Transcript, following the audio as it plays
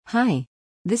Hi.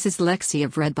 This is Lexi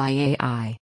of Read by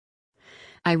AI.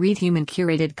 I read human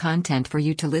curated content for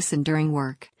you to listen during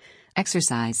work,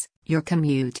 exercise, your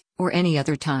commute, or any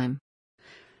other time.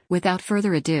 Without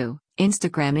further ado,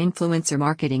 Instagram influencer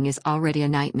marketing is already a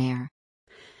nightmare.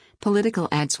 Political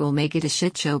ads will make it a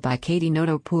shit show by Katie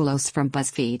Notopoulos from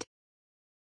BuzzFeed.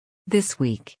 This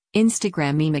week,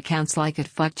 Instagram meme accounts like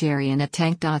 @FuckJerry and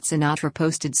 @Tank.Sinatra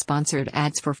posted sponsored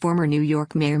ads for former New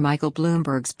York Mayor Michael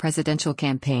Bloomberg's presidential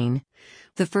campaign,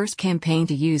 the first campaign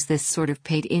to use this sort of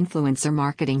paid influencer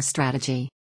marketing strategy.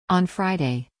 On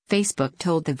Friday, Facebook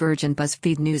told The Verge and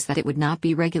BuzzFeed News that it would not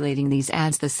be regulating these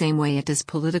ads the same way it does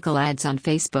political ads on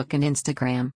Facebook and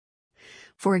Instagram.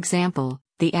 For example,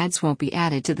 the ads won't be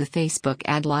added to the Facebook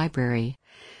ad library,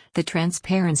 the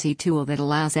transparency tool that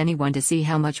allows anyone to see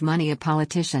how much money a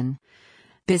politician,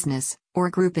 business, or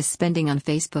group is spending on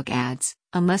Facebook ads,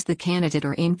 unless the candidate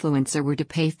or influencer were to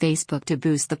pay Facebook to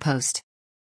boost the post.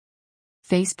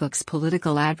 Facebook's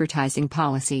political advertising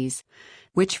policies,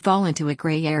 which fall into a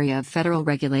gray area of federal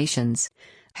regulations,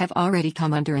 have already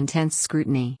come under intense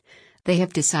scrutiny. They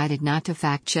have decided not to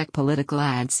fact-check political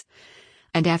ads.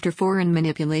 And after foreign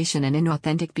manipulation and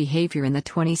inauthentic behavior in the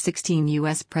 2016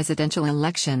 U.S. presidential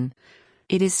election,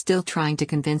 it is still trying to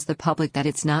convince the public that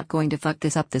it's not going to fuck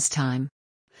this up this time.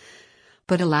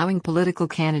 But allowing political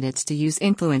candidates to use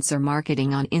influencer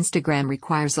marketing on Instagram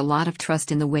requires a lot of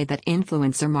trust in the way that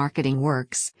influencer marketing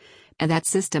works, and that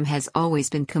system has always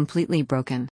been completely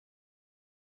broken.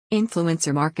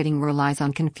 Influencer marketing relies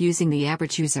on confusing the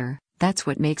average user. That's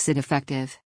what makes it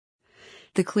effective.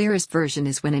 The clearest version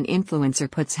is when an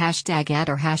influencer puts #ad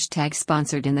or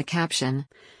 #sponsored in the caption,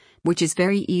 which is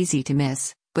very easy to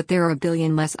miss, but there are a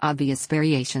billion less obvious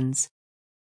variations.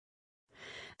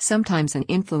 Sometimes an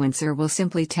influencer will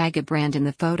simply tag a brand in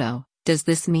the photo. Does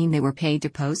this mean they were paid to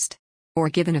post? Or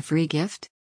given a free gift?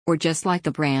 Or just like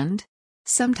the brand?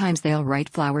 Sometimes they'll write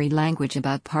flowery language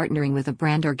about partnering with a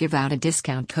brand or give out a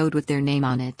discount code with their name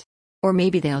on it. Or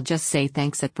maybe they'll just say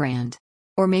thanks at brand.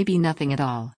 Or maybe nothing at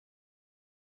all.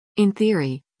 In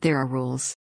theory, there are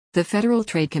rules. The Federal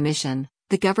Trade Commission,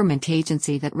 the government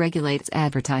agency that regulates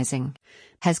advertising,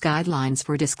 has guidelines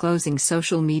for disclosing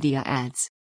social media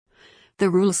ads. The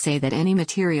rules say that any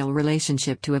material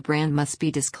relationship to a brand must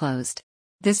be disclosed.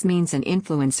 This means an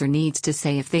influencer needs to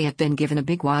say if they have been given a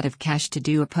big wad of cash to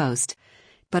do a post,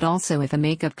 but also if a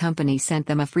makeup company sent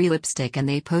them a free lipstick and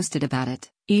they posted about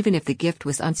it, even if the gift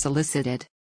was unsolicited.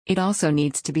 It also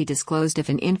needs to be disclosed if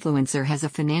an influencer has a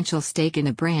financial stake in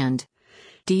a brand,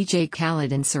 DJ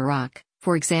Khaled and Ciroc,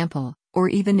 for example, or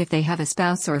even if they have a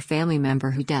spouse or family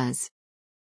member who does.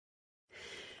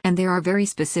 And there are very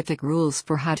specific rules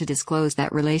for how to disclose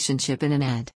that relationship in an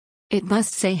ad. It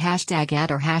must say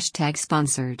 #ad or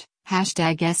 #sponsored,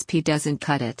 #SP doesn't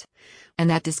cut it. And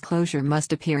that disclosure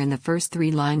must appear in the first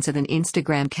 3 lines of an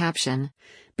Instagram caption,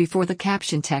 before the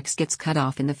caption text gets cut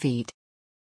off in the feed.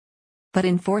 But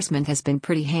enforcement has been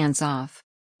pretty hands-off.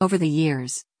 Over the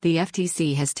years, the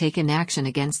FTC has taken action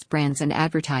against brands and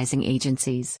advertising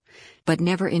agencies, but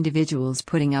never individuals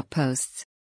putting up posts.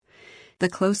 The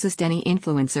closest any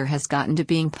influencer has gotten to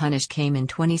being punished came in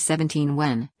 2017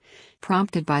 when,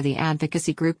 prompted by the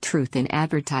advocacy group Truth in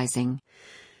Advertising,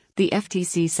 the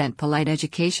FTC sent polite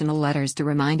educational letters to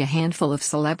remind a handful of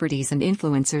celebrities and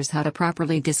influencers how to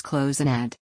properly disclose an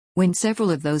ad. When several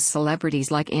of those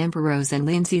celebrities like Amber Rose and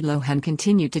Lindsay Lohan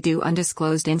continued to do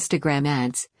undisclosed Instagram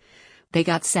ads, they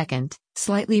got second,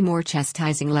 slightly more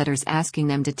chastising letters asking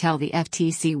them to tell the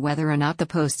FTC whether or not the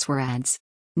posts were ads.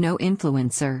 No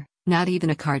influencer, not even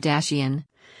a Kardashian,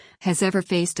 has ever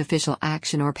faced official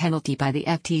action or penalty by the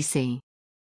FTC.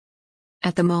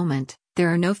 At the moment, there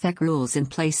are no FEC rules in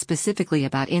place specifically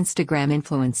about Instagram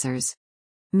influencers.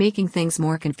 Making things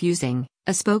more confusing,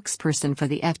 a spokesperson for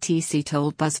the FTC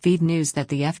told BuzzFeed News that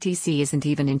the FTC isn't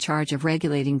even in charge of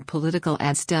regulating political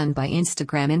ads done by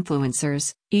Instagram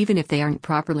influencers, even if they aren't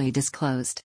properly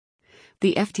disclosed.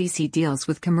 The FTC deals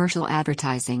with commercial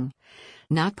advertising,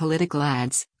 not political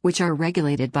ads, which are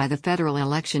regulated by the Federal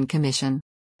Election Commission.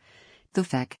 The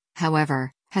FEC,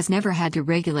 however, has never had to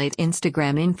regulate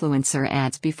Instagram influencer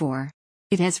ads before.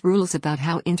 It has rules about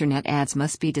how internet ads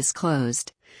must be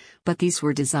disclosed, but these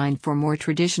were designed for more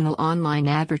traditional online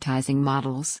advertising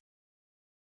models.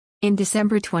 In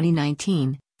December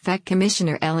 2019, FEC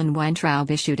Commissioner Ellen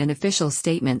Weintraub issued an official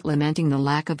statement lamenting the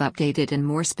lack of updated and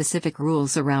more specific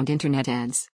rules around internet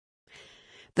ads.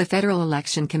 The Federal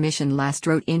Election Commission last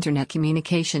wrote internet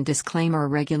communication disclaimer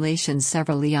regulations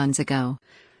several eons ago.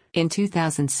 In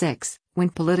 2006, when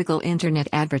political internet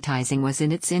advertising was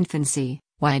in its infancy,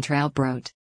 Weintraub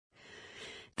wrote,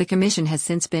 The Commission has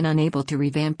since been unable to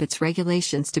revamp its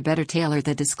regulations to better tailor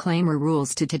the disclaimer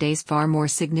rules to today's far more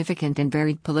significant and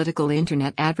varied political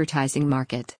internet advertising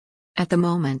market. At the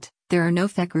moment, there are no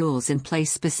FAQ rules in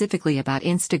place specifically about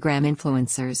Instagram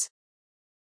influencers.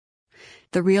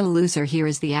 The real loser here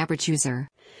is the average user,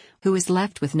 who is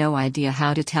left with no idea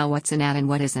how to tell what's an ad and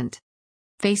what isn't.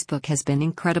 Facebook has been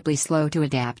incredibly slow to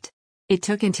adapt. It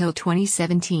took until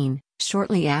 2017,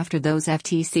 shortly after those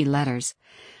FTC letters,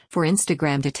 for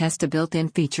Instagram to test a built-in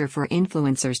feature for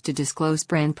influencers to disclose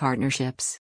brand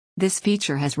partnerships. This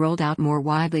feature has rolled out more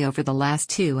widely over the last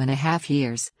 2.5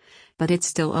 years, but it's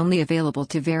still only available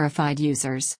to verified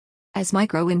users. As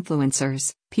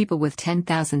micro-influencers, people with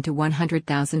 10,000 to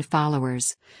 100,000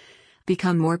 followers,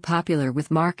 become more popular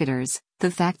with marketers,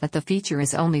 the fact that the feature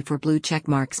is only for blue check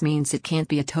marks means it can't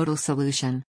be a total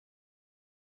solution.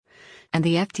 And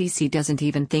the FTC doesn't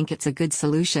even think it's a good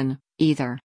solution,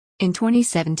 either. In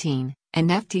 2017, an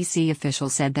FTC official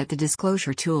said that the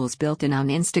disclosure tools built in on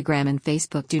Instagram and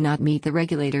Facebook do not meet the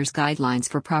regulators' guidelines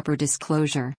for proper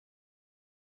disclosure.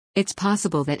 It's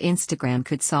possible that Instagram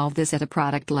could solve this at a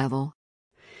product level.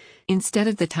 Instead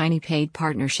of the tiny paid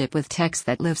partnership with text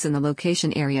that lives in the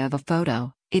location area of a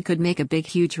photo, it could make a big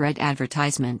huge red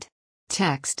advertisement.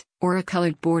 Text, or a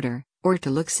colored border, or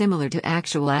to look similar to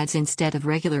actual ads instead of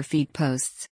regular feed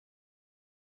posts.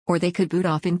 Or they could boot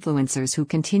off influencers who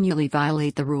continually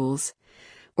violate the rules,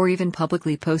 or even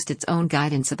publicly post its own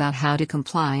guidance about how to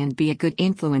comply and be a good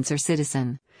influencer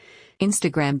citizen.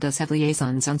 Instagram does have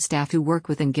liaisons on staff who work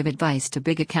with and give advice to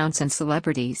big accounts and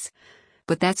celebrities,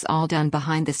 but that's all done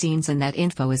behind the scenes and that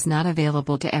info is not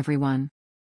available to everyone.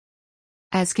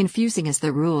 As confusing as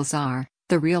the rules are,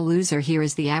 the real loser here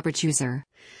is the average user,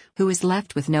 who is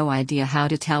left with no idea how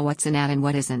to tell what's an ad and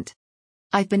what isn't.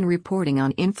 I've been reporting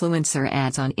on influencer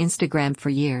ads on Instagram for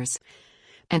years,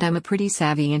 and I'm a pretty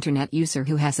savvy internet user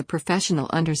who has a professional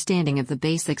understanding of the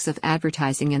basics of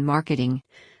advertising and marketing,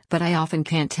 but I often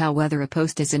can't tell whether a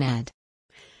post is an ad.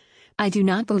 I do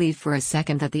not believe for a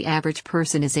second that the average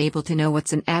person is able to know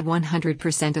what's an ad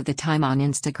 100% of the time on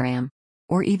Instagram,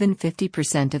 or even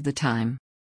 50% of the time.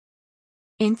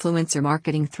 Influencer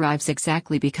marketing thrives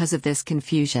exactly because of this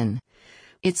confusion.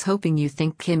 It's hoping you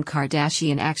think Kim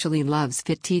Kardashian actually loves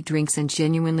fit tea drinks and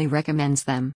genuinely recommends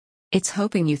them. It's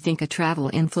hoping you think a travel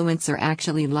influencer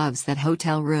actually loves that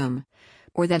hotel room,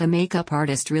 or that a makeup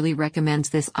artist really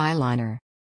recommends this eyeliner.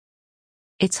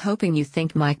 It's hoping you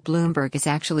think Mike Bloomberg is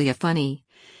actually a funny,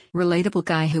 relatable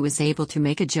guy who is able to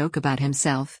make a joke about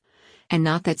himself, and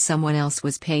not that someone else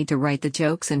was paid to write the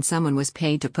jokes and someone was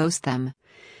paid to post them.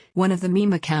 One of the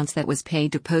meme accounts that was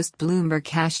paid to post Bloomberg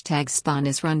 #Spawn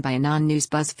is run by a non-news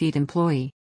BuzzFeed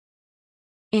employee.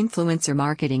 Influencer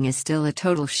marketing is still a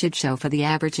total shitshow for the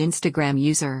average Instagram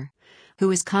user,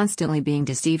 who is constantly being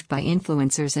deceived by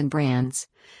influencers and brands,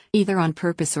 either on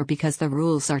purpose or because the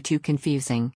rules are too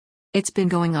confusing. It's been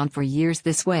going on for years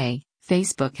this way.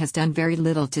 Facebook has done very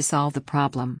little to solve the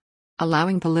problem.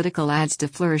 Allowing political ads to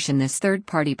flourish in this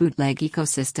third-party bootleg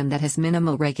ecosystem that has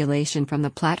minimal regulation from the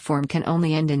platform can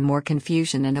only end in more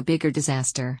confusion and a bigger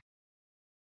disaster.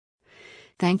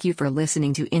 Thank you for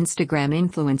listening to Instagram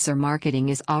Influencer Marketing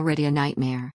is Already a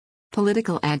Nightmare.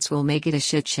 Political ads will make it a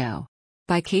shit show.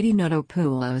 By Katie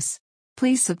Notopoulos.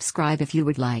 Please subscribe if you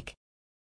would like.